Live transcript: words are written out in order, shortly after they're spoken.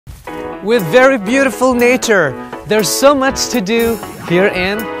with very beautiful nature. There's so much to do here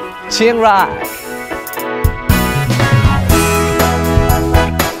in Chiangrai.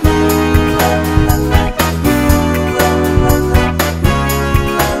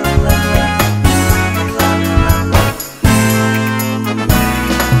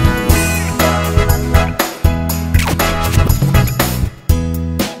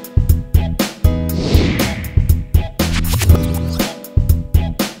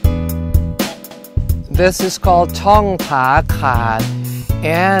 This is called Thong Pa Khat,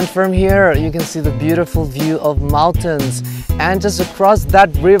 and from here you can see the beautiful view of mountains, and just across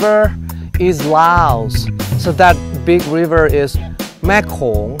that river is Laos. So that big river is Mae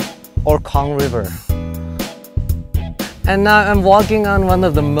Sai or Khong River. And now I'm walking on one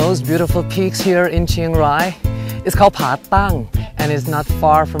of the most beautiful peaks here in Chiangrai. It's called Pa Tung, and it's not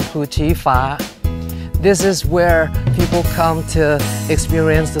far from Phu Chi Fah. This is where people come to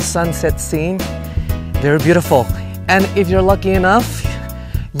experience the sunset scene. Very beautiful, and if you're lucky enough,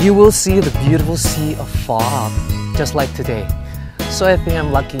 you will see the beautiful sea of fog, just like today. So I think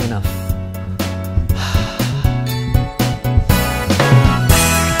I'm lucky enough.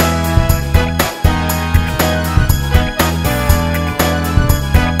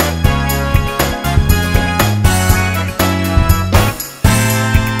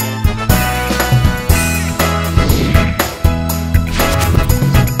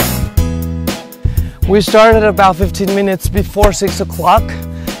 We started about 15 minutes before 6 o'clock,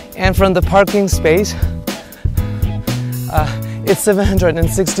 and from the parking space, it's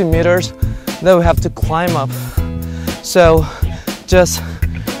 760 meters that we have to climb up. So just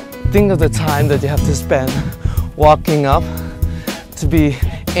think of the time that you have to spend walking up to be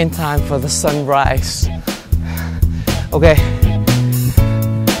in time for the sunrise. Okay.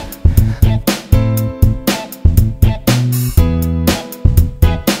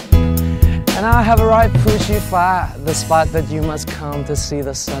 And now I have arrived Phu Chi Fah, the spot that you must come to see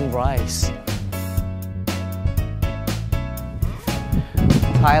the sunrise.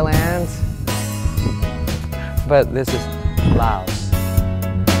 Thailand, but this is Laos.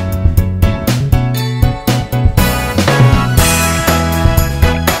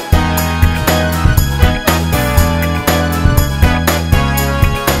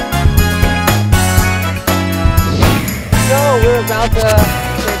 So we're about to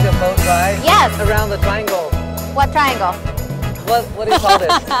boat ride? Yes. Around the triangle. What triangle? What do you call this?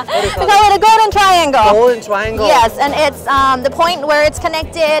 What do you call We call it a golden triangle. Golden triangle. Yes, and it's the point where it's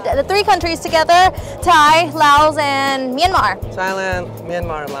connected the three countries together: Thai, Laos, and Myanmar. Thailand,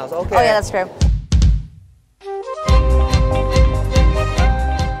 Myanmar, and Laos. Okay. Oh yeah, that's true.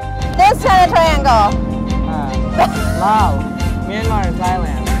 This kind of triangle. Laos, Myanmar, and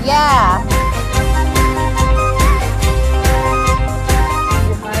Thailand. Yeah.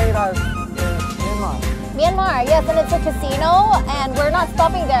 Myanmar, yes, and it's a casino, and we're not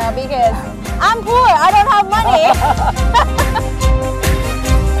stopping there because I'm poor, I don't have money.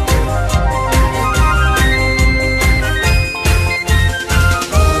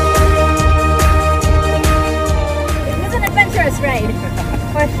 It was an adventurous ride,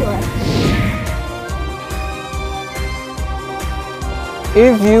 for sure.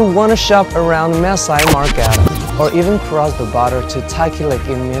 If you want to shop around Mae Sai market or even cross the border to Taki Lake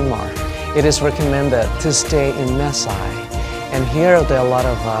in Myanmar, it is recommended to stay in Mae Sai. And here there are a lot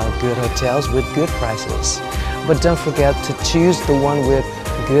of good hotels with good prices. But don't forget to choose the one with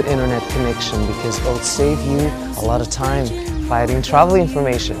good internet connection because it will save you a lot of time finding travel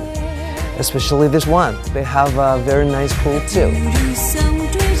information. Especially this one. They have a very nice pool too.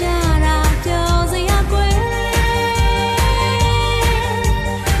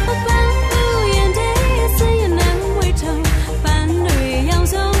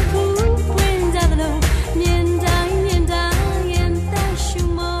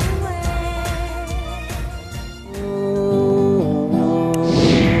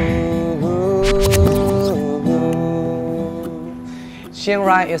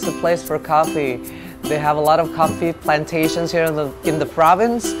 Chiangrai is a place for coffee. They have a lot of coffee plantations here in the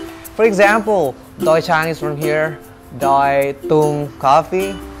province. For example, Doi Chang is from here, Doi Tung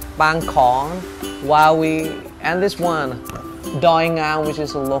coffee, Bangkok, Wawi, and this one, Doi Ngang, which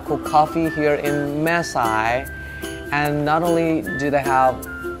is a local coffee here in Mae Sai. And not only do they have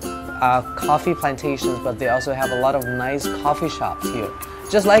coffee plantations, but they also have a lot of nice coffee shops here.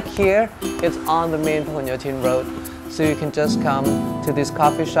 Just like here, it's on the main Phonyotin Road. So you can just come to this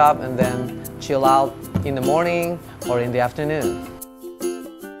coffee shop and then chill out in the morning or in the afternoon.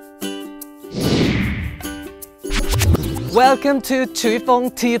 Welcome to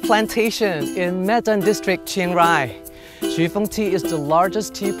Choui Tea Plantation in Mae Sai District, Chiangrai. Fong tea is the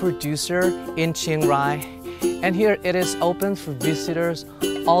largest tea producer in Chiangrai, and here it is open for visitors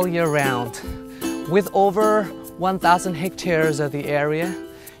all year round. With over 1,000 hectares of the area,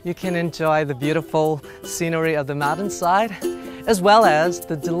 you can enjoy the beautiful scenery of the mountainside, as well as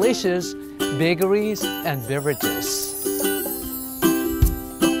the delicious bakeries and beverages.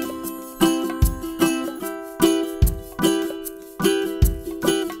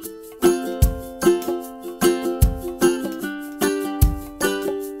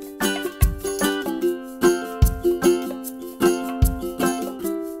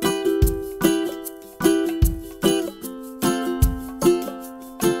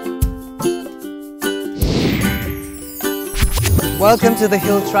 Welcome to the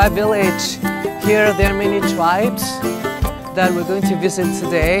Hill Tribe Village. Here there are many tribes that we're going to visit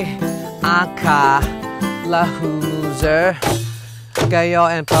today. Aka, Lahumuzer, Gayo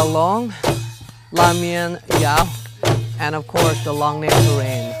and Palong, Lamian Yao, and of course the long name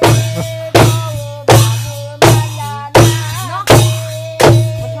terrain.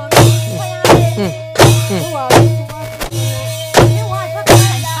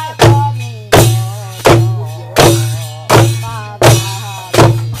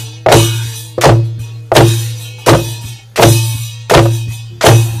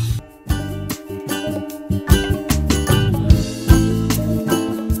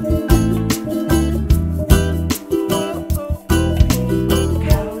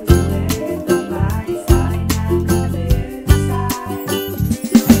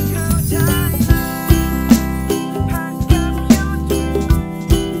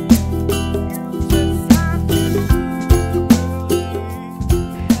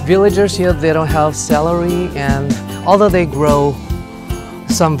 Villagers here, they don't have salary, and although they grow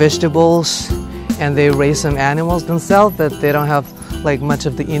some vegetables and they raise some animals themselves, but they don't have like much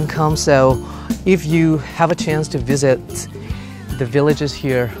of the income. So if you have a chance to visit the villages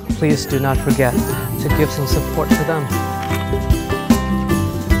here, please do not forget to give some support to them.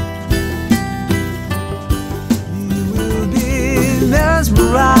 You will be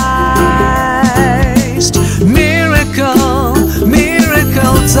mesmerized. Miracle, miracle,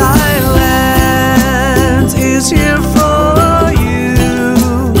 Thailand is here for you.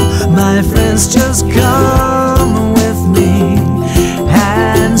 My friends, just come with me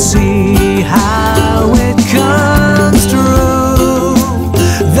and see how it comes through.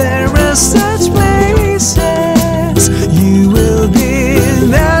 There are such places you will be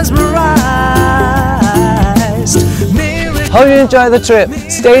mesmerized. Hope you enjoy the trip.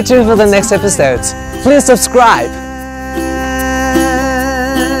 Stay tuned for the next episodes. Please subscribe.